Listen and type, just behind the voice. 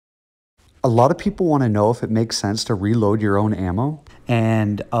A lot of people want to know if it makes sense to reload your own ammo.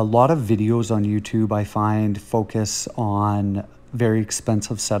 And a lot of videos on YouTube I find focus on very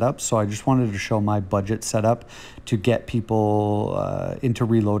expensive setups. So I just wanted to show my budget setup to get people into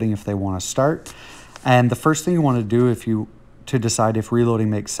reloading if they want to start. And the first thing you want to do to decide if reloading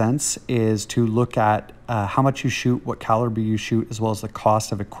makes sense is to look at how much you shoot, what caliber you shoot, as well as the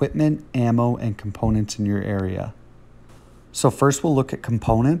cost of equipment, ammo, and components in your area. So first we'll look at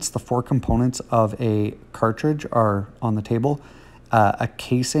components. The 4 components of a cartridge are on the table. A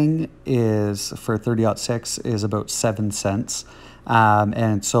casing is for 30-06 is about 7 cents.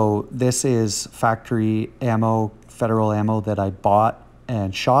 And so this is factory ammo, federal ammo that I bought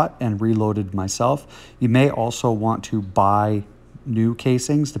and shot and reloaded myself. You may also want to buy new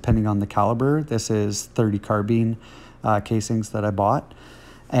casings depending on the caliber. This is 30 carbine casings that I bought.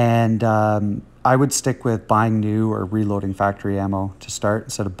 And I would stick with buying new or reloading factory ammo to start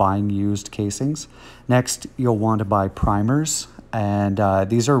instead of buying used casings. Next, you'll want to buy primers. And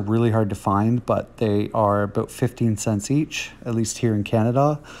these are really hard to find, but they are about 15 cents each, at least here in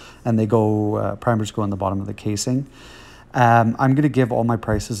Canada. And primers go on the bottom of the casing. I'm going to give all my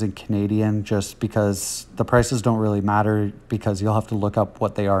prices in Canadian just because the prices don't really matter, because you'll have to look up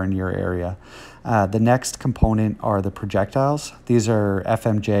what they are in your area. The next component are the projectiles. These are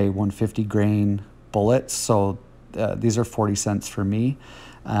FMJ 150 grain bullets. So these are 40 cents for me.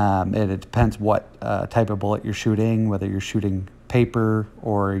 And it depends what type of bullet you're shooting, whether you're shooting paper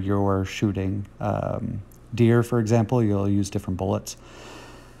or you're shooting deer, for example. You'll use different bullets.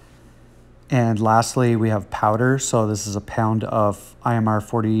 And lastly, we have powder. So this is a pound of IMR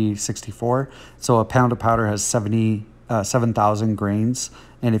 4064. So a pound of powder has 7,000 grains.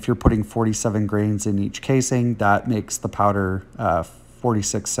 And if you're putting 47 grains in each casing, that makes the powder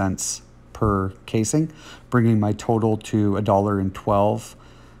 46 cents per casing, bringing my total to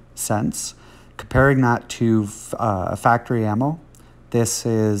 $1.12. Comparing that to factory ammo, this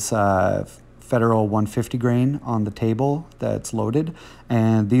is federal 150 grain on the table that's loaded,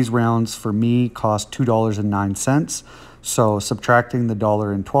 and these rounds for me cost $2.09. So subtracting the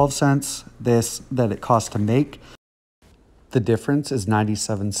 $1.12 that it costs to make, the difference is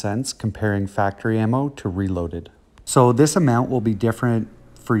 97 cents comparing factory ammo to reloaded. So this amount will be different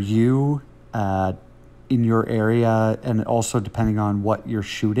for you in your area, and also depending on what you're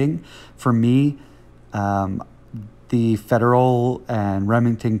shooting. For me, the Federal and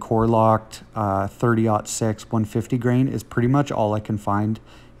Remington core-locked 30-06 150 grain is pretty much all I can find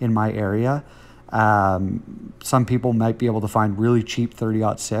in my area. Some people might be able to find really cheap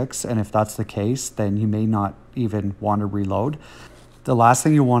 30-06, and if that's the case, then you may not even want to reload. The last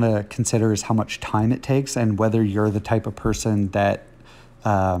thing you want to consider is how much time it takes and whether you're the type of person that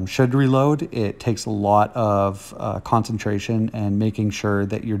should reload. It takes a lot of concentration and making sure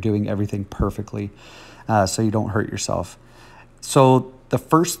that you're doing everything perfectly so you don't hurt yourself. So the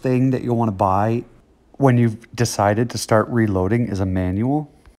first thing that you'll want to buy when you've decided to start reloading is a manual.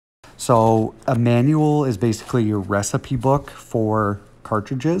 So a manual is basically your recipe book for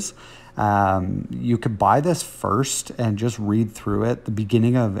cartridges. You could buy this first and just read through it. The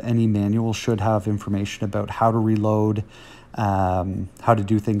beginning of any manual should have information about how to reload, how to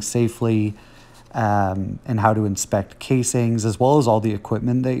do things safely, and how to inspect casings, as well as all the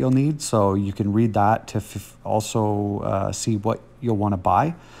equipment that you'll need. So you can read that to also see what you'll want to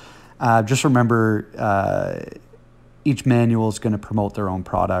buy. Just remember, each manual is going to promote their own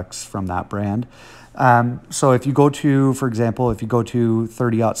products from that brand. So if you go to, for example, if you go to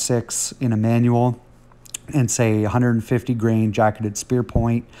 30-06 in a manual and say 150 grain jacketed spear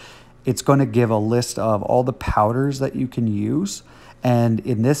point, it's going to give a list of all the powders that you can use. And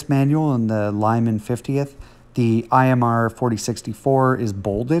in this manual, in the Lyman 50th, the IMR 4064 is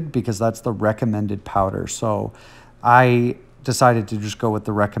bolded because that's the recommended powder. So I decided to just go with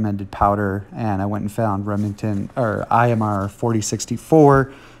the recommended powder, and I went and found Remington or IMR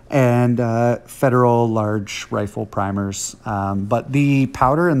 4064 and Federal large rifle primers. But the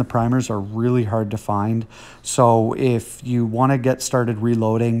powder and the primers are really hard to find. So if you want to get started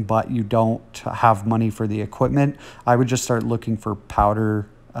reloading, but you don't have money for the equipment, I would just start looking for powder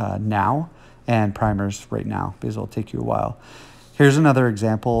now and primers right now, because it'll take you a while. Here's another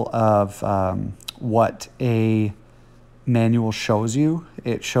example of what a manual shows you.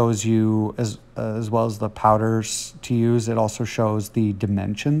 It shows you, as well as the powders to use, it also shows the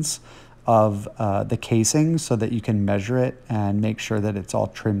dimensions of the casing so that you can measure it and make sure that it's all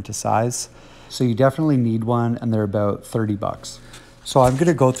trimmed to size. So you definitely need one, and they're about 30 bucks. So I'm going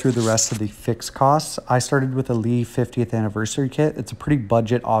to go through the rest of the fixed costs. I started with a Lee 50th anniversary kit. It's a pretty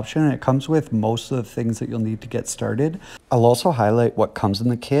budget option, and it comes with most of the things that you'll need to get started. I'll also highlight what comes in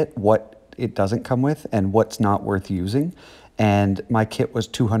the kit, what it doesn't come with and what's not worth using. And my kit was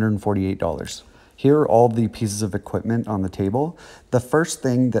 $248. Here are all the pieces of equipment on the table. The first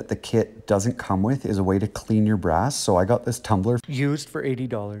thing that the kit doesn't come with is a way to clean your brass. So I got this tumbler used for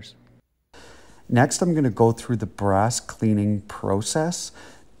 $80. Next, I'm gonna go through the brass cleaning process.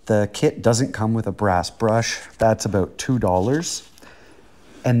 The kit doesn't come with a brass brush. That's about $2.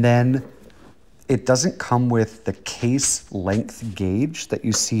 And then it doesn't come with the case length gauge that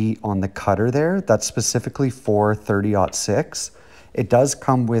you see on the cutter there. That's specifically for 30-06. It does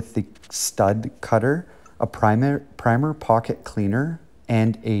come with the stud cutter, a primer pocket cleaner,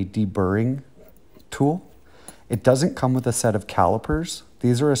 and a deburring tool. It doesn't come with a set of calipers.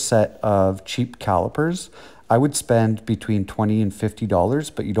 These are a set of cheap calipers. I would spend between $20 and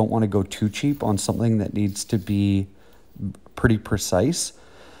 $50, but you don't want to go too cheap on something that needs to be pretty precise.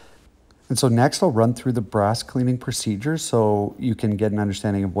 And so next I'll run through the brass cleaning procedure so you can get an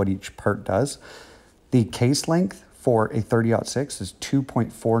understanding of what each part does. The case length for a 30-06 is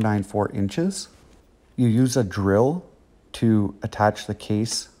 2.494 inches. You use a drill to attach the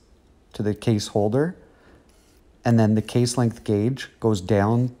case to the case holder, and then the case length gauge goes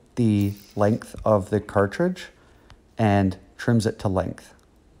down the length of the cartridge and trims it to length.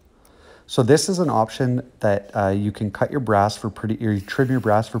 So this is an option that you can cut your brass for or you trim your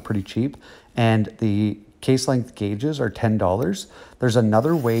brass for pretty cheap, and the case length gauges are $10. There's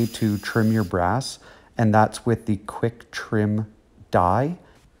another way to trim your brass, and that's with the quick trim die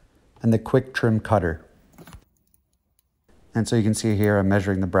and the quick trim cutter. And so you can see here I'm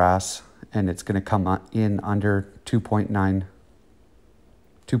measuring the brass, and it's going to come in under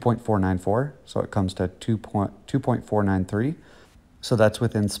 2.494, so it comes to 2.493. So that's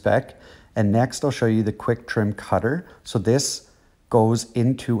within spec. And next I'll show you the quick trim cutter. So this goes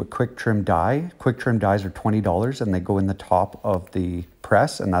into a quick trim die. Quick trim dies are $20 and they go in the top of the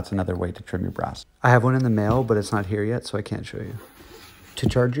press, and that's another way to trim your brass. I have one in the mail, but it's not here yet, so I can't show you. To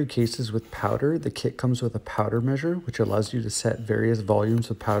charge your cases with powder, the kit comes with a powder measure, which allows you to set various volumes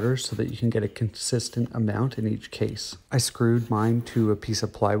of powder so that you can get a consistent amount in each case. I screwed mine to a piece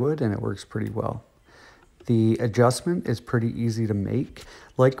of plywood and it works pretty well. The adjustment is pretty easy to make.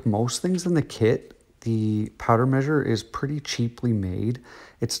 Like most things in the kit, the powder measure is pretty cheaply made.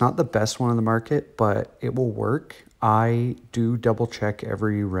 It's not the best one on the market, but it will work. I do double check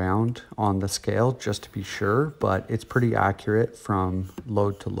every round on the scale just to be sure, but it's pretty accurate from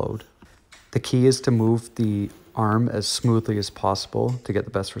load to load. The key is to move the arm as smoothly as possible to get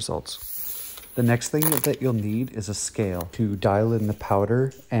the best results. The next thing that you'll need is a scale to dial in the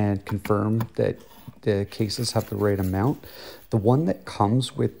powder and confirm that the cases have the right amount. The one that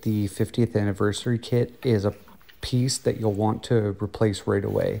comes with the 50th anniversary kit is a piece that you'll want to replace right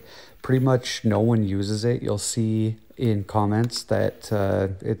away. Pretty much no one uses it. You'll see in comments that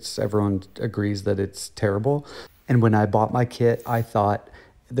everyone agrees that it's terrible. And when I bought my kit, I thought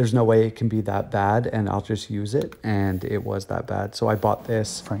there's no way it can be that bad and I'll just use it, and it was that bad. So I bought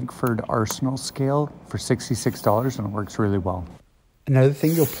this Frankfurt Arsenal scale for $66 and it works really well. Another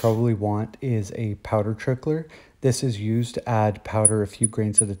thing you'll probably want is a powder trickler. This is used to add powder a few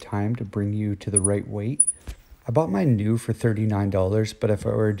grains at a time to bring you to the right weight. I bought mine new for $39, but if I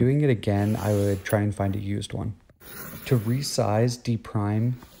were doing it again, I would try and find a used one. To resize,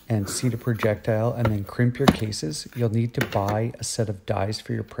 deprime, and seat a projectile and then crimp your cases, you'll need to buy a set of dies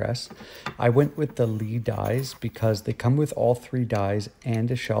for your press. I went with the Lee dies because they come with all 3 dies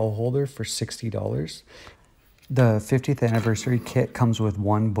and a shell holder for $60. The 50th anniversary kit comes with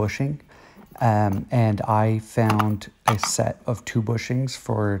 1 bushing, and I found a set of 2 bushings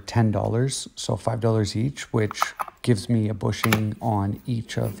for $10, so $5 each, which gives me a bushing on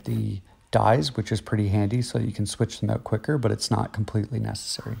each of the dies, which is pretty handy, so you can switch them out quicker, but it's not completely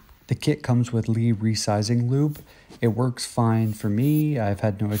necessary. The kit comes with Lee resizing lube. It works fine for me. I've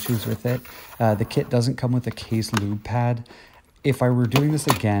had no issues with it. The kit doesn't come with a case lube pad. If I were doing this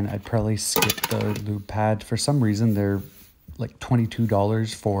again, I'd probably skip the lube pad. For some reason, they're like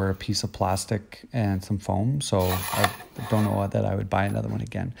 $22 for a piece of plastic and some foam, so I don't know that I would buy another one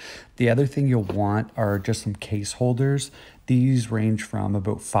again. The other thing you'll want are just some case holders. These range from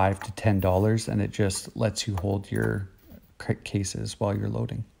about $5 to $10, and it just lets you hold your cases while you're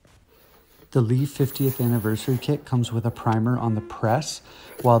loading. The Lee 50th anniversary kit comes with a primer on the press,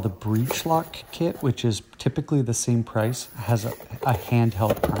 while the breech lock kit, which is typically the same price, has a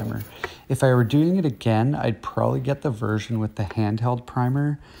handheld primer. If I were doing it again, I'd probably get the version with the handheld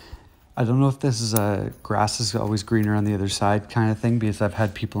primer. I don't know if this is a grass is always greener on the other side kind of thing, because I've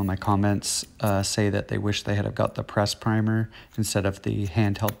had people in my comments say that they wish they had got the press primer instead of the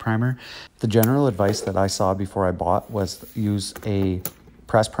handheld primer. The general advice that I saw before I bought was use a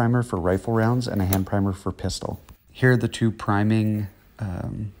press primer for rifle rounds and a hand primer for pistol. Here are the two priming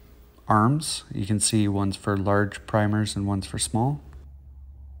arms. You can see one's for large primers and one's for small.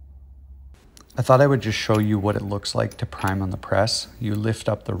 I thought I would just show you what it looks like to prime on the press. You lift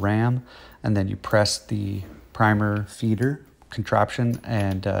up the ram and then you press the primer feeder contraption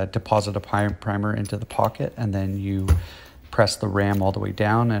and deposit a primer into the pocket, and then you press the ram all the way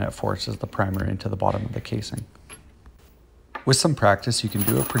down and it forces the primer into the bottom of the casing. With some practice, you can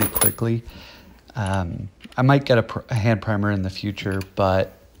do it pretty quickly. I might get a hand primer in the future,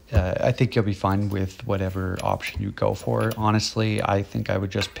 but I think you'll be fine with whatever option you go for. Honestly, I think I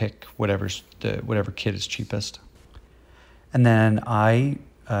would just pick whatever kit is cheapest. And then I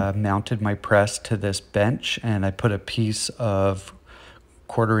mounted my press to this bench, and I put a piece of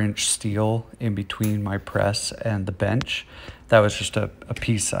 1/4-inch steel in between my press and the bench. That was just a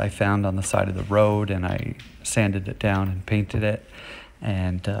piece I found on the side of the road, and I sanded it down and painted it,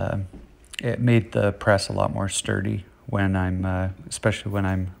 and it made the press a lot more sturdy when especially when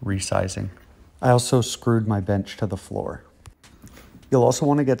I'm resizing. I also screwed my bench to the floor. You'll also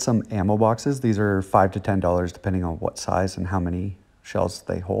want to get some ammo boxes. These are $5 to $10 depending on what size and how many shells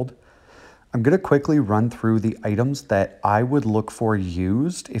they hold. I'm going to quickly run through the items that I would look for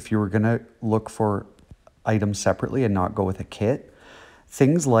used if you were going to look for items separately and not go with a kit.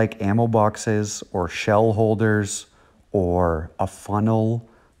 Things like ammo boxes or shell holders or a funnel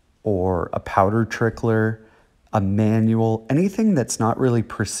or a powder trickler, a manual, anything that's not really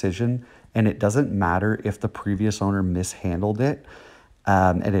precision, and it doesn't matter if the previous owner mishandled it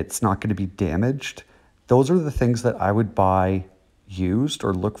and it's not going to be damaged. Those are the things that I would buy used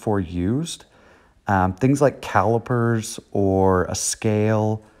or look for used. Things like calipers or a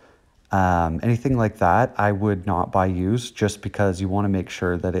scale, anything like that, I would not buy used, just because you want to make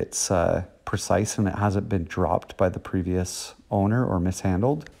sure that it's precise and it hasn't been dropped by the previous owner or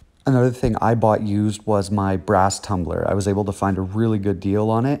mishandled. Another thing I bought used was my brass tumbler. I was able to find a really good deal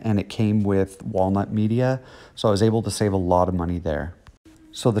on it, and it came with walnut media, so I was able to save a lot of money there.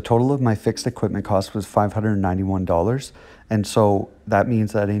 So the total of my fixed equipment cost was $591, and so that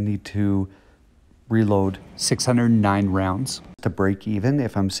means that I need to reload 609 rounds to break even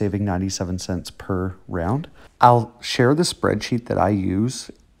if I'm saving 97 cents per round. I'll share the spreadsheet that I use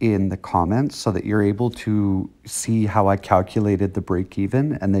in the comments so that you're able to see how I calculated the break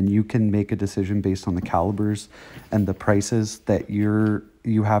even, and then you can make a decision based on the calibers and the prices that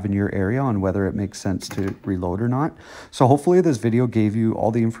you have in your area on whether it makes sense to reload or not. So hopefully this video gave you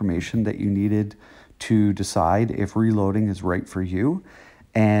all the information that you needed to decide if reloading is right for you.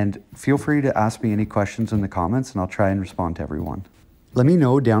 And feel free to ask me any questions in the comments, and I'll try and respond to everyone. Let me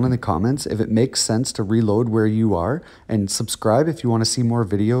know down in the comments if it makes sense to reload where you are, and subscribe if you want to see more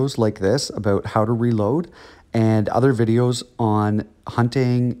videos like this about how to reload, and other videos on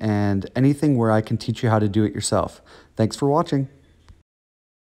hunting and anything where I can teach you how to do it yourself. Thanks for watching.